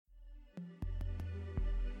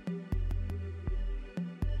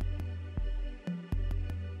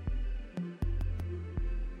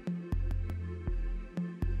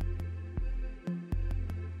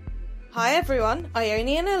Hi everyone,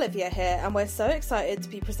 Ione and Olivia here, and we're so excited to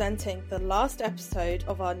be presenting the last episode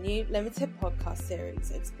of our new limited podcast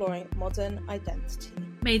series exploring modern identity.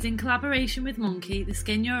 Made in collaboration with Monkey, The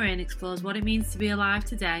Skin You're In explores what it means to be alive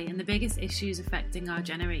today and the biggest issues affecting our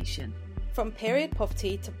generation. From period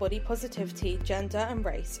poverty to body positivity, gender and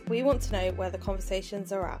race, we want to know where the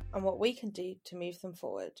conversations are at and what we can do to move them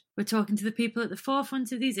forward. We're talking to the people at the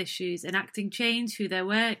forefront of these issues, enacting change through their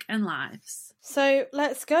work and lives. So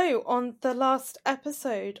let's go on the last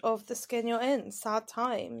episode of The Skin You're In, Sad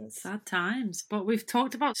Times. Sad times, but we've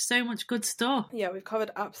talked about so much good stuff. Yeah, we've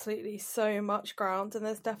covered absolutely so much ground and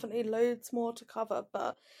there's definitely loads more to cover,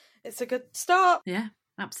 but it's a good start. Yeah,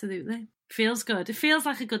 absolutely. Feels good. It feels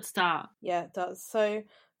like a good start. Yeah, it does. So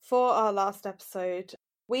for our last episode,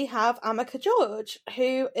 we have Amika George,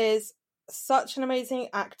 who is such an amazing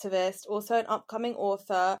activist, also an upcoming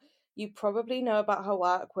author. You probably know about her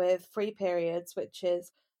work with Free Periods, which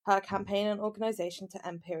is her campaign and organisation to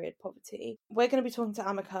end period poverty. We're going to be talking to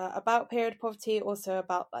Amika about period poverty, also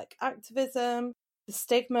about like activism, the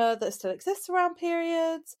stigma that still exists around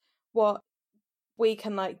periods, what we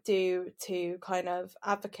can like do to kind of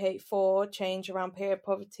advocate for change around period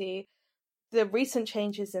poverty, the recent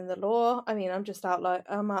changes in the law. I mean,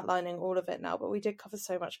 I'm outlining all of it now, but we did cover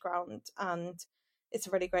so much ground and it's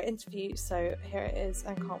a really great interview. So here it is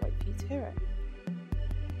and can't wait for you to hear it.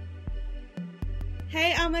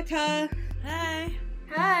 Hey Amika. Hey.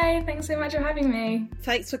 Hi, thanks so much for having me.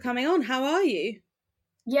 Thanks for coming on. How are you?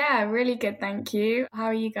 Yeah, really good, thank you. How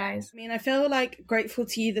are you guys? I mean, I feel like grateful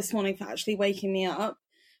to you this morning for actually waking me up,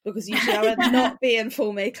 because usually I would not be in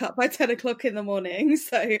full makeup by 10 o'clock in the morning.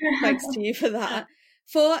 So thanks to you for that.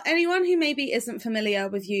 For anyone who maybe isn't familiar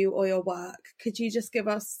with you or your work, could you just give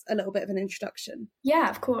us a little bit of an introduction? Yeah,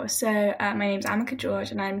 of course. So my name's Amika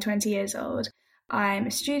George and I'm 20 years old. I'm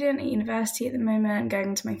a student at university at the moment, going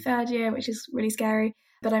into my third year, which is really scary.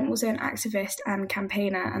 But I'm also an activist and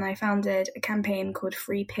campaigner, and I founded a campaign called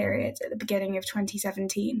Free Periods at the beginning of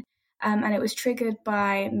 2017. And it was triggered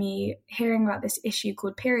by me hearing about this issue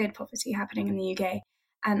called period poverty happening in the UK.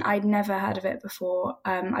 And I'd never heard of it before.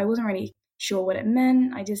 I wasn't really sure what it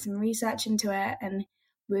meant. I did some research into it and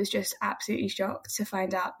was just absolutely shocked to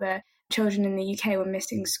find out that children in the UK were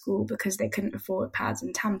missing school because they couldn't afford pads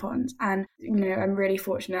and tampons. And, you know, I'm really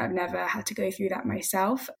fortunate I've never had to go through that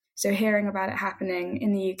myself. So hearing about it happening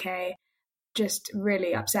in the UK just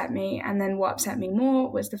really upset me. And then what upset me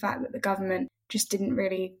more was the fact that the government just didn't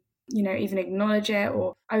really, even acknowledge it.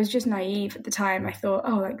 Or I was just naive at the time. I thought,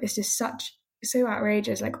 this is so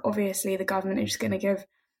outrageous. Like, obviously the government is just going to give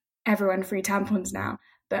everyone free tampons now.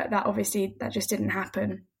 But that just didn't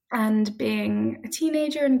happen. And being a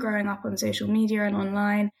teenager and growing up on social media and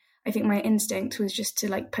online, I think my instinct was just to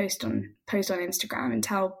post on Instagram and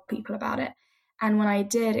tell people about it. And when I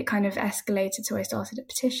did, it kind of escalated. So I started a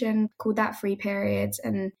petition called that Free Periods.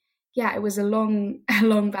 And yeah, it was a long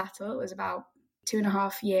battle. It was about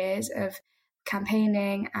 2.5 years of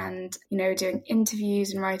campaigning and, doing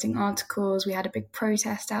interviews and writing articles. We had a big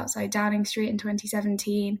protest outside Downing Street in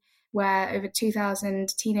 2017, where over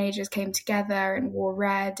 2,000 teenagers came together and wore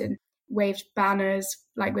red and waved banners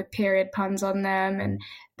with period puns on them. And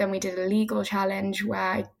then we did a legal challenge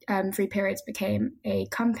where Free Periods became a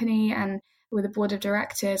company and with a board of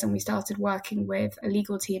directors, and we started working with a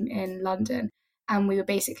legal team in London. And we were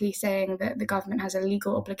basically saying that the government has a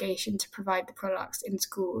legal obligation to provide the products in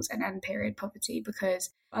schools and end period poverty, because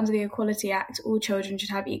under the Equality Act, all children should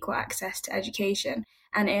have equal access to education.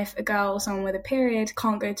 And if a girl or someone with a period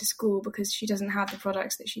can't go to school because she doesn't have the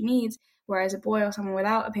products that she needs, whereas a boy or someone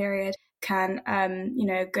without a period can,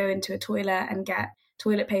 go into a toilet and get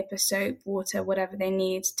toilet paper, soap, water, whatever they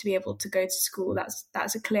need to be able to go to school,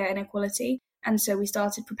 that's a clear inequality. And so we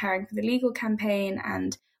started preparing for the legal campaign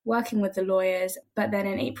and working with the lawyers. But then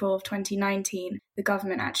in April of 2019, the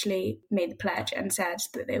government actually made the pledge and said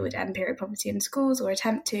that they would end period poverty in schools, or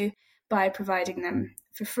attempt to, by providing them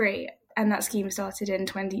for free. And that scheme started in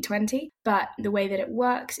 2020. But the way that it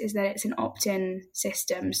works is that it's an opt-in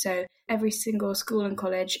system. So every single school and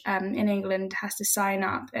college in England has to sign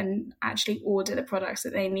up and actually order the products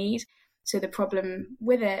that they need. So the problem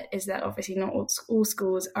with it is that obviously not all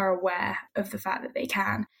schools are aware of the fact that they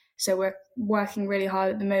can. So we're working really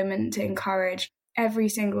hard at the moment to encourage every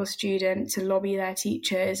single student to lobby their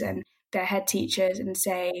teachers and their head teachers and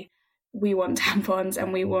say, we want tampons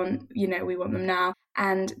and we want them now.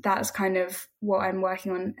 And that's kind of what I'm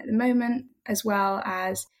working on at the moment, as well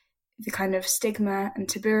as the kind of stigma and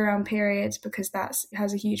taboo around periods, because that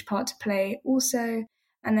has a huge part to play also.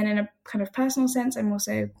 And then in a kind of personal sense, I'm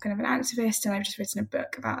also kind of an activist, and I've just written a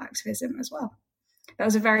book about activism as well. That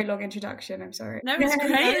was a very long introduction. I'm sorry. No, it's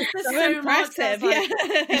great. There's so impressive.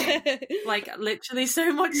 Like literally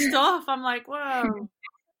so much stuff. I'm like, whoa.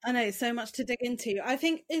 I know, so much to dig into. I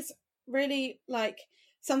think it's really like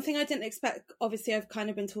something I didn't expect. Obviously, I've kind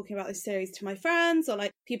of been talking about this series to my friends or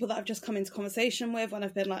like people that I've just come into conversation with when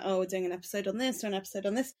I've been like, oh, we're doing an episode on this or an episode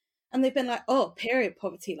on this. And they've been like, oh, period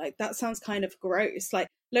poverty. Like, that sounds kind of gross. Like,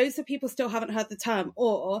 loads of people still haven't heard the term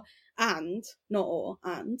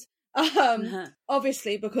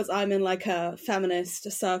obviously, because I'm in like a feminist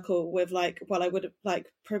circle with like, well, I would have like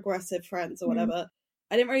progressive friends or whatever.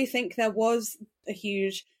 I didn't really think there was a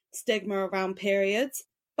huge stigma around periods.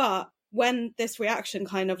 But when this reaction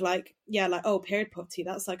kind of like, yeah, like, oh, period poverty,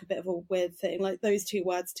 that's like a bit of a weird thing. Like those two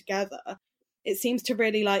words together, it seems to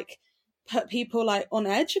really like put people like on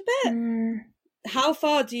edge a bit. How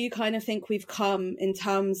far do you kind of think we've come in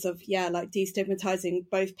terms of, yeah, like destigmatizing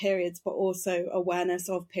both periods, but also awareness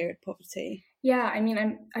of period poverty? Yeah, I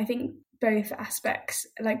mean, I think both aspects,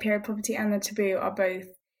 like period poverty and the taboo, are both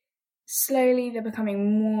slowly, they're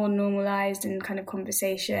becoming more normalized in kind of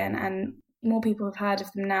conversation, and more people have heard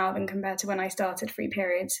of them now than compared to when I started free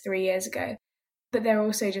periods 3 years ago. But they're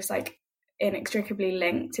also just like inextricably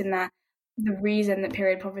linked in that the reason that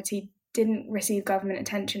period poverty didn't receive government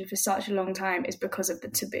attention for such a long time is because of the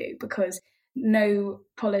taboo, because no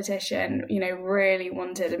politician, really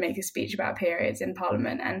wanted to make a speech about periods in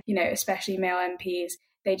Parliament, and, especially male MPs,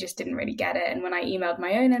 they just didn't really get it. And when I emailed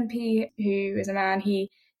my own MP, who is a man,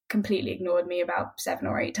 he completely ignored me about 7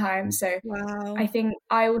 or 8 times. So wow. I think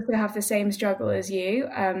I also have the same struggle as you,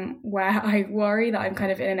 where I worry that I'm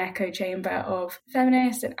kind of in an echo chamber of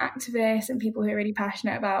feminists and activists and people who are really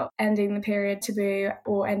passionate about ending the period taboo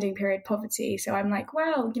or ending period poverty. So I'm like,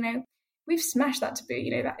 well, we've smashed that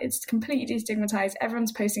taboo, that it's completely destigmatized.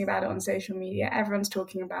 Everyone's posting about it on social media. Everyone's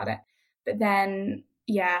talking about it. But then,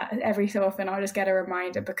 yeah, every so often I'll just get a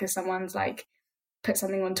reminder because someone's like, put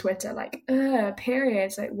something on Twitter like,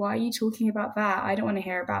 periods, like, why are you talking about that? I don't want to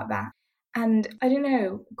hear about that. And I don't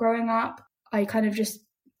know, growing up, I kind of just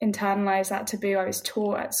internalized that taboo. I was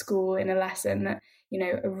taught at school in a lesson that,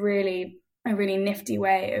 a really nifty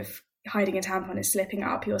way of hiding a tampon is slipping it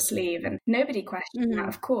up your sleeve. And nobody questioned that,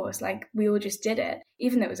 of course. Like, we all just did it,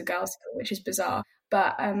 even though it was a girls' school, which is bizarre.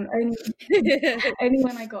 But only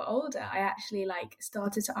when I got older, I actually like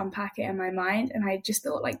started to unpack it in my mind. And I just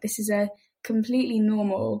thought like, this is a completely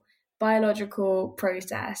normal biological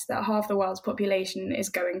process that half the world's population is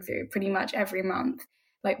going through pretty much every month.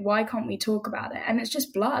 Like, why can't we talk about it? And it's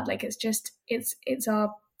just blood. Like, it's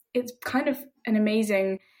kind of an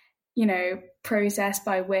amazing, process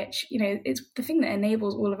by which, it's the thing that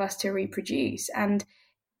enables all of us to reproduce. And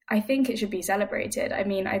I think it should be celebrated. I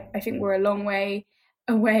mean, I think we're a long way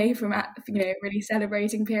away from, really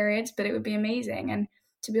celebrating periods, but it would be amazing. And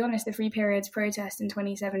to be honest, the Free Periods protest in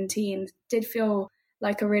 2017 did feel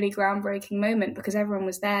like a really groundbreaking moment because everyone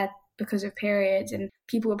was there because of periods, and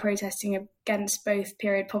people were protesting against both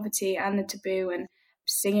period poverty and the taboo, and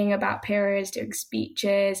singing about periods, doing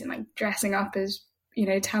speeches, and like dressing up as,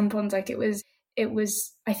 tampons. Like, it was,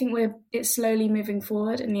 I think it's slowly moving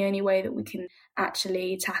forward, and the only way that we can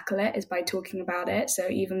actually tackle it is by talking about it. So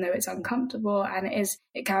even though it's uncomfortable and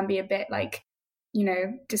it can be a bit like,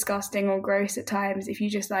 disgusting or gross at times, if you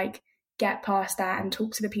just like get past that and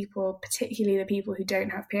talk to the people, particularly the people who don't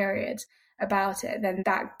have periods, about it, then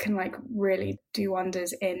that can like really do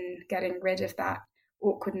wonders in getting rid of that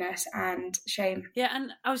awkwardness and shame. Yeah,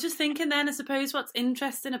 and I was just thinking then, I suppose what's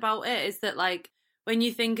interesting about it is that like when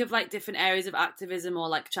you think of like different areas of activism or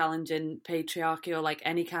like challenging patriarchy or like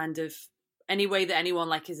any way that anyone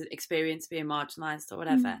like is experienced being marginalised or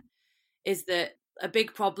whatever, is that a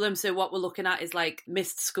big problem. So what we're looking at is like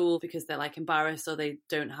missed school because they're like embarrassed or they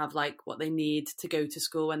don't have like what they need to go to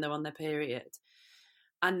school when they're on their period.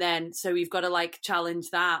 And then so we've got to like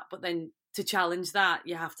challenge that, but then to challenge that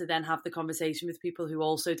you have to then have the conversation with people who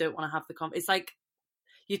also don't want to have it's like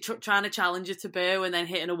you're trying to challenge a taboo and then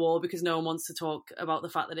hitting a wall because no one wants to talk about the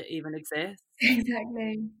fact that it even exists.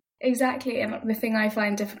 Exactly. And the thing I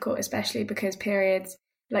find difficult, especially because periods,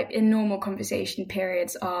 like in normal conversation,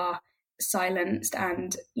 periods are silenced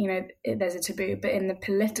and there's a taboo, but in the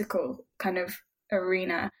political kind of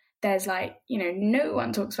arena there's like no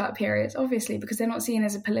one talks about periods, obviously, because they're not seen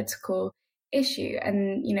as a political issue.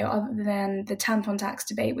 And other than the tampon tax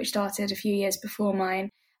debate, which started a few years before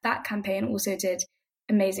mine, that campaign also did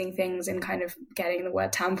amazing things in kind of getting the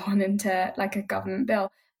word tampon into like a government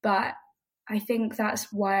bill. But I think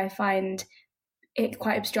that's why I find it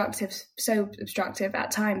quite obstructive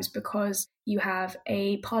at times, because you have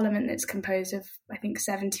a parliament that's composed of, I think,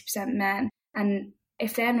 70% men. And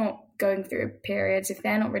if they're not going through periods, if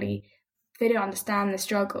they're not really they don't understand the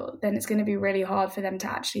struggle, then it's going to be really hard for them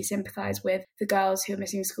to actually sympathise with the girls who are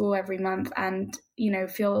missing school every month and,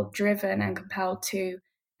 feel driven and compelled to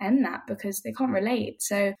end that because they can't relate.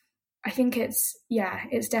 So I think it's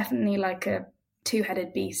definitely like a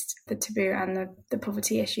two-headed beast, the taboo and the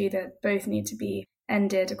poverty issue, that both need to be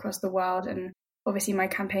ended across the world. And obviously my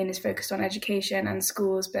campaign is focused on education and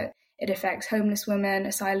schools, but it affects homeless women,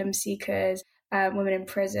 asylum seekers, women in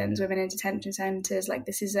prisons, women in detention centres. Like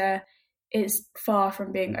it's far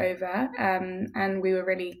from being over. And we were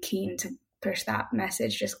really keen to push that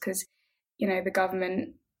message just because, the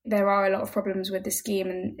government, there are a lot of problems with the scheme,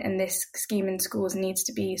 and this scheme in schools needs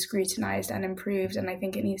to be scrutinised and improved. And I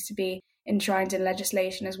think it needs to be enshrined in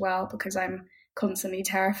legislation as well, because I'm constantly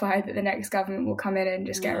terrified that the next government will come in and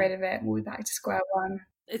just get rid of it and we'll be back to square one.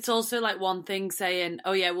 It's also like one thing saying,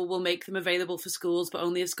 oh yeah, well, we'll make them available for schools, but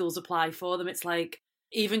only if schools apply for them. It's like,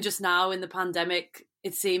 even just now in the pandemic,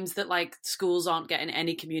 it seems that like schools aren't getting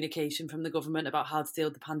any communication from the government about how to deal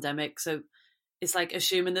with the pandemic. So it's like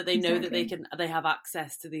assuming that they know that they have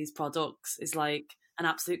access to these products is like an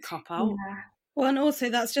absolute cop-out. Yeah. Well, and also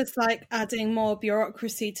that's just like adding more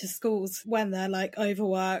bureaucracy to schools when they're like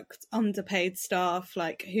overworked, underpaid staff.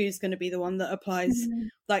 Like, who's going to be the one that applies,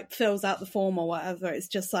 like fills out the form or whatever? It's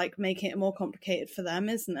just like making it more complicated for them,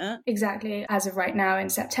 isn't it? Exactly. As of right now in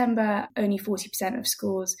September, only 40% of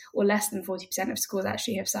schools, or less than 40% of schools,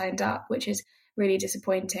 actually have signed up, which is really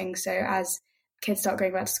disappointing. So as kids start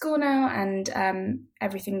going back to school now and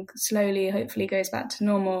everything slowly, hopefully, goes back to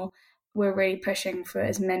normal, we're really pushing for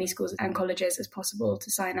as many schools and colleges as possible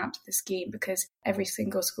to sign up to the scheme, because every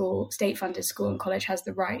single school, state-funded school and college, has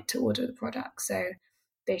the right to order the product. So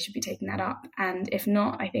they should be taking that up. And if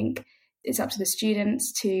not, I think it's up to the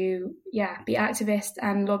students to, be activists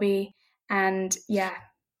and lobby and,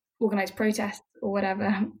 organise protests or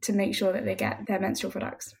whatever to make sure that they get their menstrual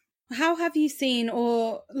products. How have you seen,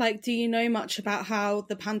 or like, do you know much about how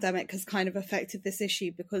the pandemic has kind of affected this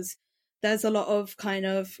issue? Because there's a lot of kind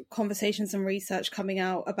of conversations and research coming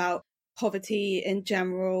out about poverty in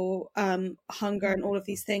general, hunger and all of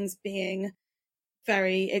these things being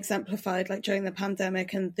very exemplified like during the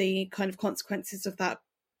pandemic, and the kind of consequences of that,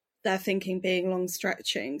 their thinking being long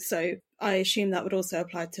stretching. So I assume that would also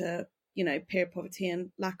apply to, period poverty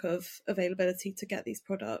and lack of availability to get these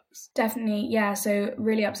products. Definitely, yeah. So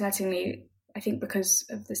really upsettingly, I think because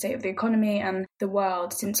of the state of the economy and the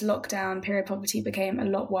world, since lockdown, period poverty became a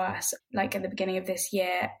lot worse. Like at the beginning of this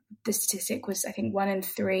year, the statistic was, I think, 1 in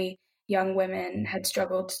 3 young women had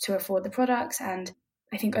struggled to afford the products. And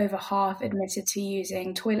I think over half admitted to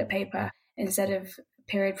using toilet paper instead of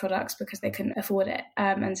period products because they couldn't afford it.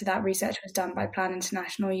 And so that research was done by Plan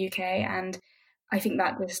International UK. And I think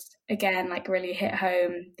that just, again, like really hit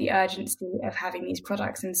home the urgency of having these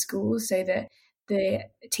products in schools so that the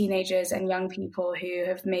teenagers and young people who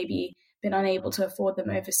have maybe been unable to afford them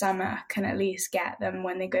over summer can at least get them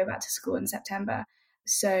when they go back to school in September.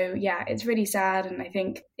 So yeah, it's really sad, and I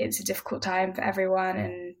think it's a difficult time for everyone,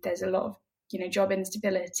 and there's a lot of job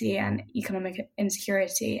instability and economic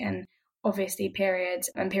insecurity, and obviously periods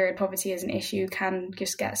and period poverty as an issue can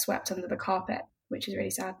just get swept under the carpet, which is really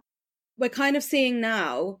sad. We're kind of seeing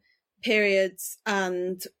now periods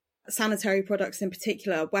and sanitary products in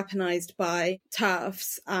particular weaponized by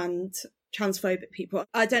TERFs and transphobic people.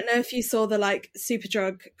 I don't know if you saw the like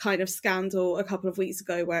Superdrug kind of scandal a couple of weeks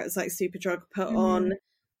ago, where it was like Superdrug put on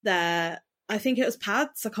their, I think it was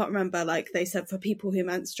pads, I can't remember, like they said for people who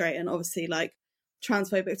menstruate, and obviously like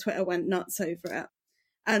transphobic Twitter went nuts over it.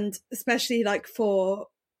 And especially like for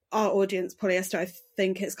our audience, polyester, I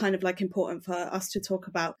think it's kind of like important for us to talk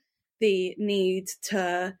about the need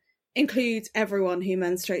to include everyone who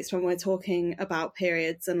menstruates when we're talking about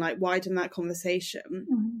periods and like widen that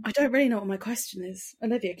conversation. I don't really know what my question is.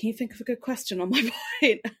 Olivia, can you think of a good question on my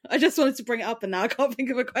point? I just wanted to bring it up and now I can't think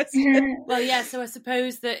of a question. Well, yeah, so I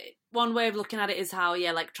suppose that one way of looking at it is how,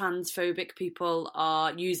 like transphobic people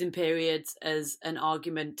are using periods as an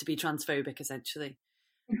argument to be transphobic, essentially,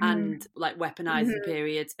 and like weaponizing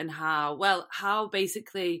periods, and how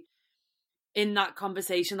basically in that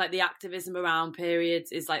conversation, like the activism around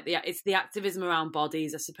periods is like it's the activism around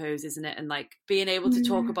bodies, I suppose, isn't it? And like being able to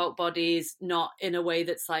talk about bodies not in a way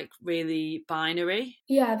that's like really binary.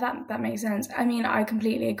 Yeah, that makes sense. I mean, I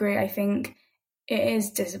completely agree. I think it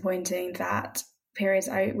is disappointing that periods,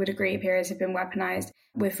 I would agree, periods have been weaponized.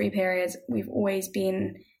 With free periods, we've always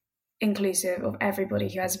been inclusive of everybody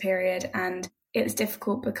who has a period, and it's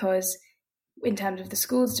difficult because in terms of the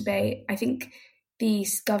schools debate, I think the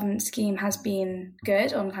government scheme has been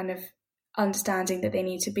good on kind of understanding that they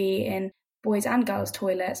need to be in boys and girls'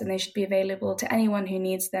 toilets and they should be available to anyone who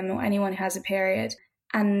needs them or anyone who has a period.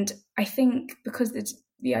 And I think because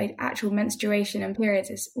the actual menstruation and periods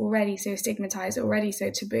is already so stigmatized, already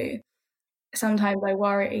so taboo, sometimes I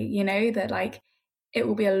worry, you know, that like it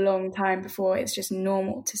will be a long time before it's just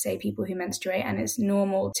normal to say people who menstruate, and it's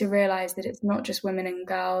normal to realize that it's not just women and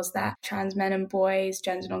girls, that trans men and boys,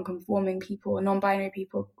 gender non-conforming people, non-binary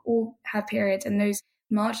people all have periods, and those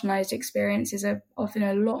marginalized experiences are often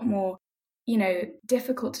a lot more, you know,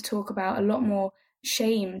 difficult to talk about, a lot more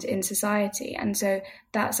shamed in society. And so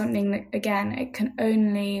that's something that, again, it can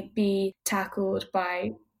only be tackled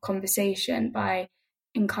by conversation, by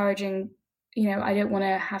encouraging, you know, I don't want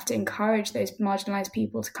to have to encourage those marginalized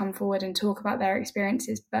people to come forward and talk about their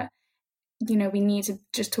experiences, but, you know, we need to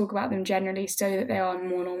just talk about them generally so that they are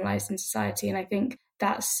more normalized in society. And I think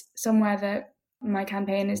that's somewhere that my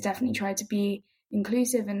campaign has definitely tried to be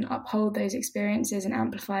inclusive and uphold those experiences and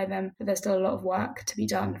amplify them, but there's still a lot of work to be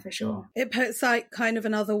done for sure. It puts like kind of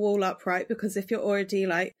another wall up, right? Because if you're already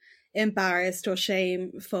like embarrassed or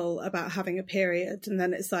shameful about having a period, and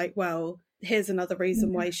then it's like, well, here's another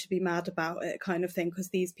reason why you should be mad about it, kind of thing, because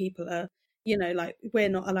these people are, you know, like, we're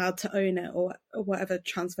not allowed to own it, or whatever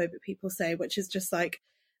transphobic people say, which is just like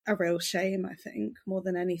a real shame, I think, more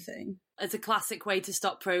than anything. It's a classic way to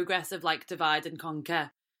stop progress of like divide and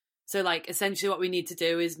conquer. So like essentially what we need to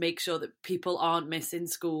do is make sure that people aren't missing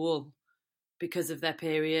school because of their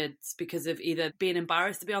periods, because of either being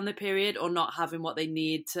embarrassed to be on their period or not having what they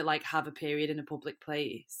need to like have a period in a public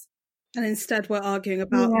place. And instead we're arguing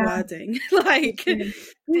about wording. Like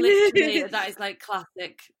literally, that is like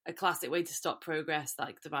a classic way to stop progress,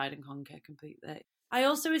 like divide and conquer completely. I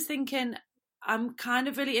also was thinking, I'm kind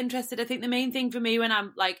of really interested. I think the main thing for me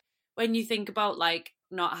when you think about like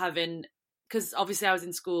not having, because obviously I was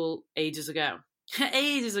in school ages ago.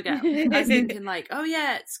 I was thinking like, oh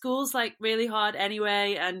yeah, school's like really hard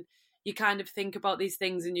anyway, and you kind of think about these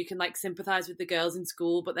things and you can like sympathize with the girls in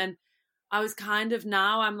school, but then I was kind of,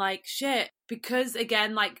 now I'm like, shit, because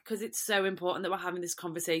again, like, because it's so important that we're having this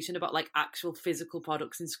conversation about like actual physical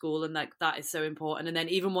products in school, and like that is so important. And then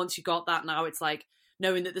even once you got that, now it's like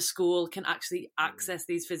knowing that the school can actually access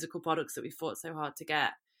these physical products that we fought so hard to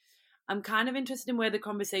get. I'm kind of interested in where the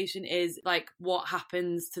conversation is, like what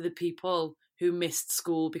happens to the people who missed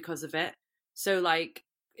school because of it. So like,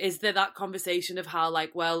 is there that conversation of how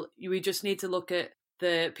like, well, we just need to look at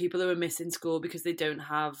the people who are missing school because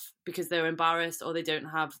because they're embarrassed or they don't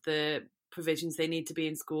have the provisions they need to be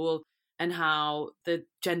in school, and how the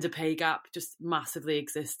gender pay gap just massively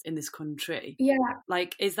exists in this country. Yeah.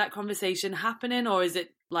 Like, is that conversation happening, or is it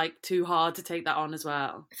like too hard to take that on as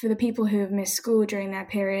well? For the people who have missed school during their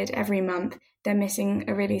period every month, they're missing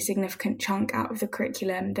a really significant chunk out of the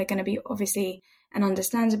curriculum. They're going to be obviously and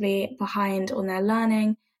understandably behind on their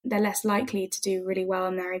learning. They're less likely to do really well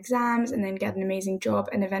in their exams and then get an amazing job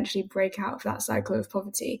and eventually break out of that cycle of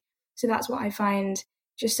poverty. So that's what I find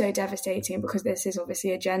just so devastating, because this is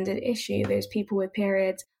obviously a gendered issue. Those people with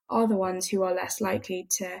periods are the ones who are less likely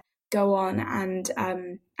to go on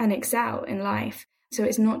and excel in life. So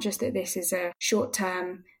it's not just that this is a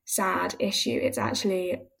short-term sad issue. It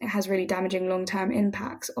has really damaging long-term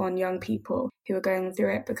impacts on young people who are going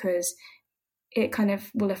through it, because it kind of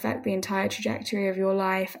will affect the entire trajectory of your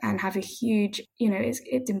life and have a huge,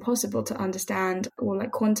 it's impossible to understand or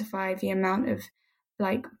like quantify the amount of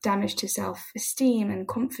like damage to self-esteem and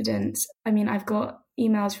confidence. I mean, I've got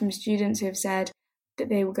emails from students who have said that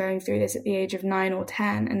they were going through this at the age of 9 or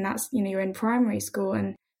 10, and that's, you're in primary school,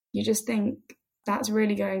 and you just think that's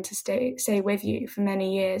really going to stay with you for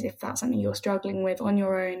many years if that's something you're struggling with on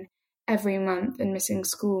your own every month and missing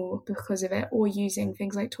school because of it, or using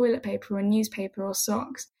things like toilet paper or newspaper or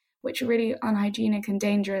socks, which are really unhygienic and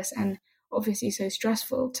dangerous, and obviously so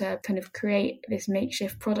stressful to kind of create this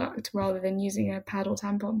makeshift product rather than using a pad or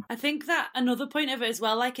tampon. I think that another point of it as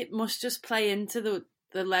well, like it must just play into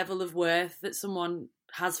the level of worth that someone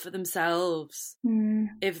has for themselves.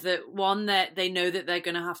 If that they know that they're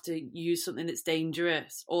going to have to use something that's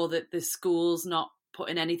dangerous, or that the school's not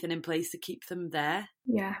putting anything in place to keep them there.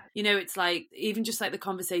 Yeah. It's like, even just like the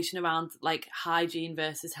conversation around like hygiene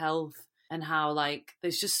versus health, and how like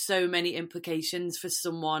there's just so many implications for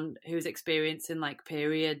someone who's experiencing like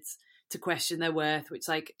periods to question their worth, which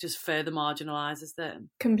like just further marginalizes them.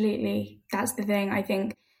 Completely. That's the thing. I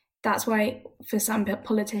think that's why for some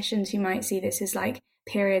politicians who might see this as like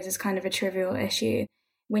periods as kind of a trivial issue,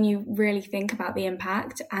 when you really think about the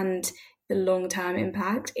impact and the long-term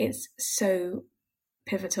impact, it's so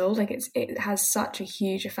pivotal. Like it has such a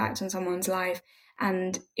huge effect on someone's life.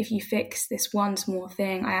 And if you fix this one small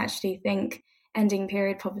thing, I actually think ending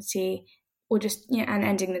period poverty or just, and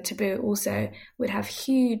ending the taboo also would have a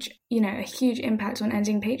huge impact on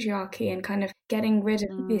ending patriarchy and kind of getting rid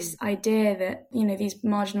of this idea that, these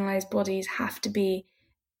marginalized bodies have to be,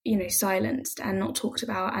 silenced and not talked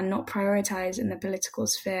about and not prioritized in the political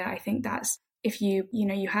sphere. I think that's, if you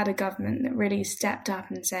had a government that really stepped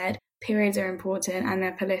up and said periods are important and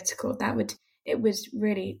they're political, it would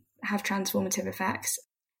really have transformative effects.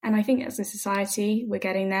 And I think as a society, we're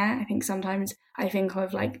getting there. I think sometimes I think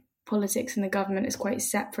of like politics and the government is quite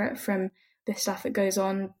separate from the stuff that goes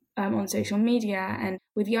on social media and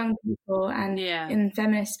with young people and in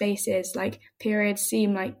feminist spaces. Like periods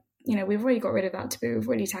seem like, we've already got rid of that taboo, we've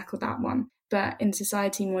already tackled that one. But in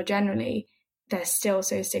society more generally, they're still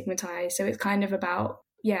so stigmatized. So it's kind of about,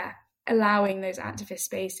 allowing those activist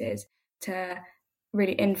spaces to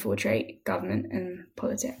really infiltrate government and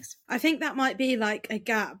politics. I think that might be like a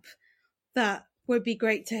gap that would be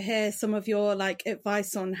great to hear some of your like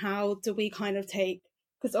advice on. How do we kind of take,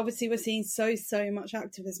 because obviously we're seeing so much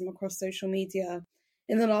activism across social media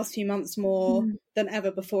in the last few months, more than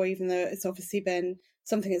ever before, even though it's obviously been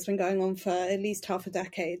something that's been going on for at least half a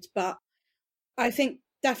decade. But I think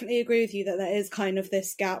definitely agree with you that there is kind of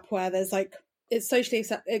this gap where there's like, it's socially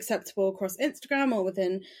acceptable across Instagram or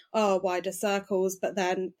within our wider circles, but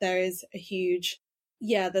then there is a huge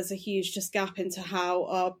just gap into how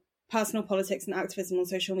our personal politics and activism on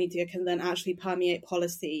social media can then actually permeate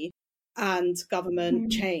policy and government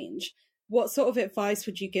change. What sort of advice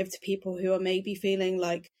would you give to people who are maybe feeling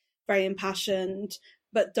like very impassioned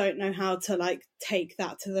but don't know how to like take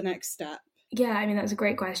that to the next step? Yeah, I mean, that's a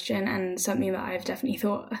great question and something that I've definitely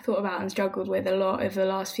thought about and struggled with a lot over the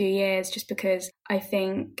last few years, just because I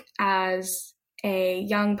think as a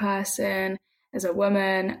young person, as a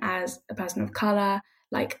woman, as a person of colour,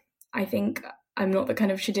 like I think I'm not the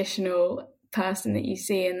kind of traditional person that you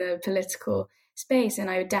see in the political space, and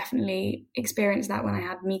I would definitely experience that when I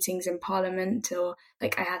had meetings in Parliament or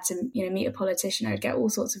like I had to meet a politician. I would get all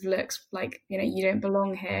sorts of looks like you don't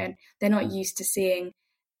belong here, and they're not used to seeing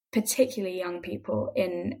particularly young people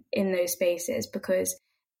in those spaces because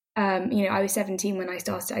I was 17 when I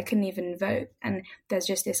started. I couldn't even vote, and there's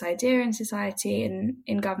just this idea in society and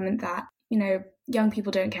in government that young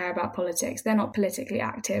people don't care about politics, they're not politically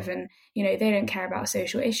active, and they don't care about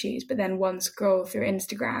social issues. But then one scroll through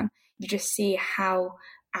Instagram, you just see how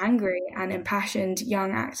angry and impassioned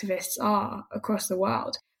young activists are across the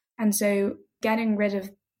world. And so getting rid of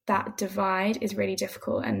that divide is really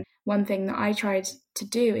difficult. And one thing that I tried to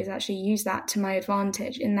do is actually use that to my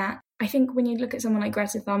advantage, in that I think when you look at someone like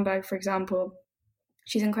Greta Thunberg, for example,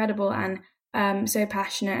 she's incredible and so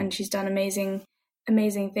passionate, and she's done amazing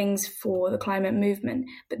things for the climate movement.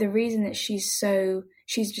 But the reason that she's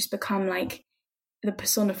just become like the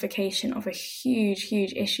personification of a huge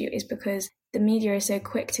issue is because the media is so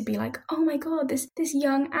quick to be like, oh my God, this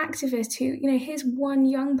young activist who, here's one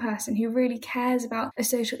young person who really cares about a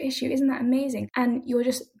social issue. Isn't that amazing? And you're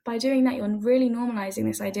just, by doing that, you're really normalizing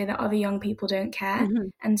this idea that other young people don't care.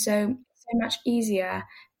 And so much easier,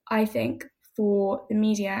 I think, for the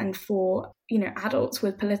media and for, adults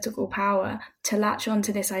with political power to latch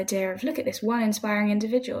onto this idea of, look at this one inspiring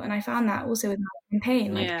individual. And I found that also with my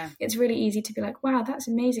campaign. It's really easy to be like, wow, that's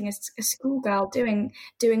amazing. A schoolgirl doing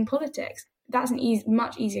politics. That's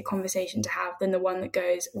much easier conversation to have than the one that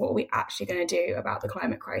goes, what are we actually going to do about the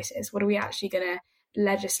climate crisis? What are we actually going to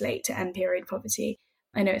legislate to end period poverty?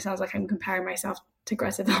 I know it sounds like I'm comparing myself to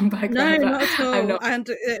Greta Thunberg. No, not at all. I'm not. And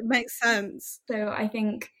it makes sense. So I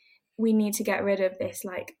think we need to get rid of this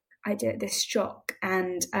idea, this shock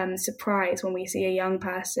and surprise when we see a young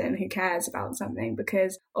person who cares about something,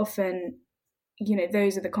 because often,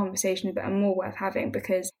 those are the conversations that are more worth having,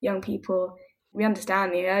 because young people, we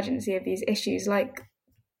understand the urgency of these issues like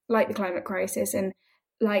the climate crisis and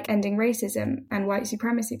like ending racism and white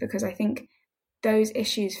supremacy, because I think those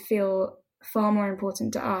issues feel far more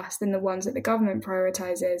important to us than the ones that the government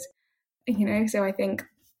prioritizes, so I think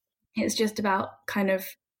it's just about kind of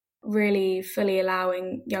really fully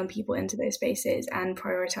allowing young people into those spaces and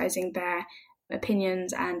prioritizing their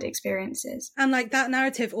opinions and experiences. And like that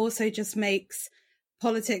narrative also just makes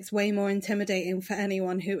politics way more intimidating for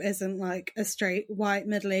anyone who isn't like a straight white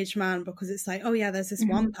middle-aged man, because it's like, oh yeah, there's this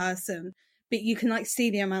one person, but you can like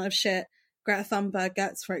see the amount of shit Greta Thunberg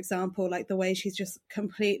gets, for example, like the way she's just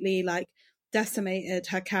completely like decimated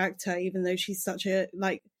her character, even though she's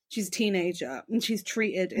she's a teenager and she's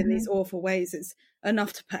treated in these awful ways. It's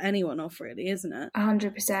enough to put anyone off, really, isn't it?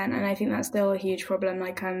 100%. And I think that's still a huge problem.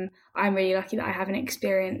 Like I'm really lucky that I haven't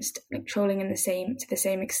experienced like trolling to the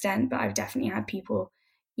same extent, but I've definitely had people,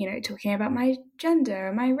 talking about my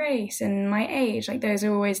gender, my race and my age. Like those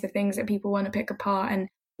are always the things that people want to pick apart. And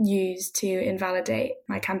use to invalidate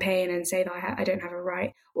my campaign and say that I don't have a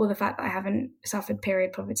right, or the fact that I haven't suffered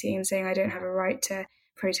period poverty and saying I don't have a right to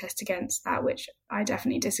protest against that, which I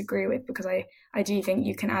definitely disagree with, because I do think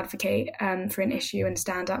you can advocate for an issue and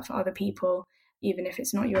stand up for other people, even if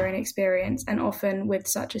it's not your own experience. And often with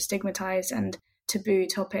such a stigmatized and taboo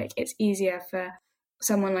topic, it's easier for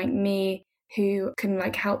someone like me who can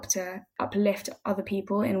like help to uplift other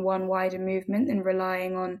people in one wider movement than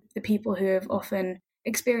relying on the people who have often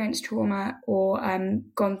experienced trauma or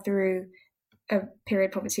gone through a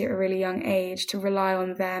period poverty at a really young age, to rely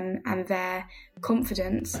on them and their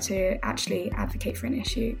confidence to actually advocate for an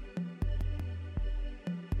issue.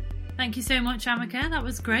 Thank you so much, Amika. That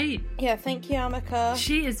was great. Yeah, thank you, Amika.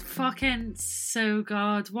 She is fucking so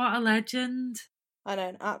good. What a legend. I know,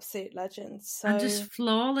 an absolute legend. So... And just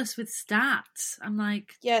flawless with stats. I'm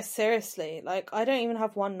like... Yeah, seriously. Like, I don't even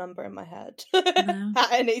have one number in my head No.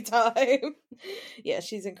 at any time. Yeah,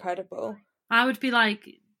 she's incredible. I would be like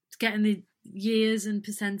getting the years and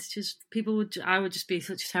percentages. I would just be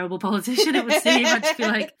such a terrible politician, it would seem. I'd just be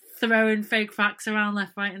like throwing fake facts around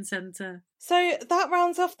left, right and centre. So that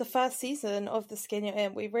rounds off the first season of The Skin You're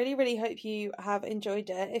In. We really, really hope you have enjoyed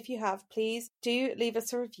it. If you have, please do leave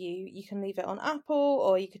us a review. You can leave it on Apple,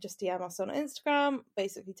 or you could just DM us on Instagram.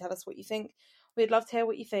 Basically tell us what you think. We'd love to hear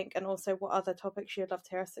what you think, and also what other topics you'd love to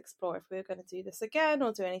hear us explore if we were going to do this again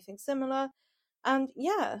or do anything similar. And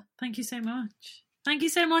yeah. Thank you so much. Thank you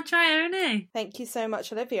so much, Ione. Thank you so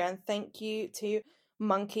much, Olivia. And thank you to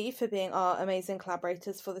Monkey for being our amazing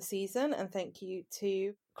collaborators for the season. And thank you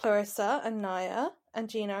to Clarissa and Naya and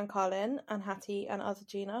Gina and Colin and Hattie and other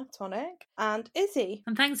Gina, Tonic, and Izzy.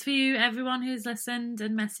 And thanks for you, everyone who's listened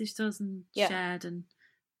and messaged us and shared and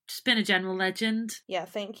just been a general legend. Yeah,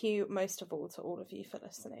 thank you most of all to all of you for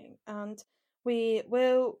listening. And we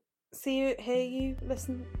will see you, hear you,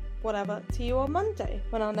 listen, whatever, to you on Monday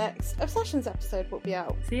when our next Obsessions episode will be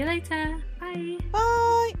out. See you later. Bye.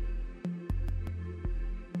 Bye.